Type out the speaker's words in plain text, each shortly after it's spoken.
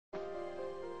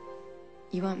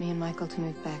You want me and Michael to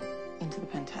move back into the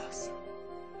penthouse.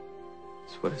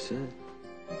 That's what I said.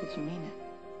 Or did you mean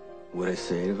it? Would I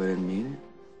say it if I didn't mean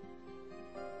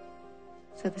it?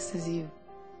 So this is you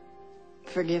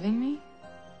forgiving me?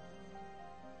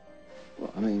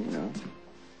 Well, I mean, you know,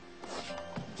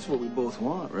 it's what we both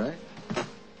want, right?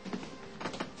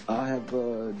 I'll have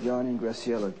Johnny and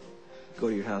Graciela go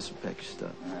to your house and pack your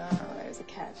stuff. Oh, there's a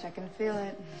catch. I can feel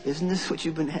it. Isn't this what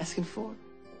you've been asking for?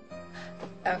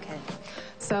 Okay.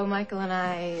 So Michael and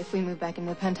I, if we move back into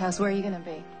the penthouse, where are you going to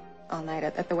be? All night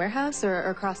at the warehouse or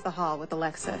across the hall with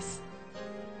Alexis?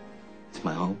 It's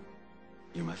my home.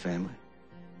 You're my family.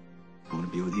 I want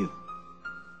to be with you.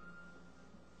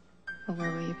 Well,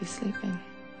 where will you be sleeping?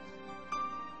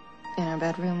 In our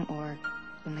bedroom or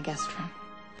in the guest room?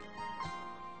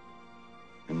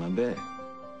 In my bed.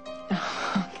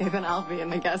 Okay, then I'll be in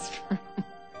the guest room.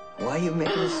 Why are you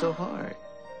making it so hard?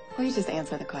 Well, you just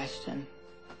answer the question.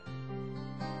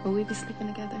 Will we be sleeping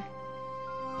together?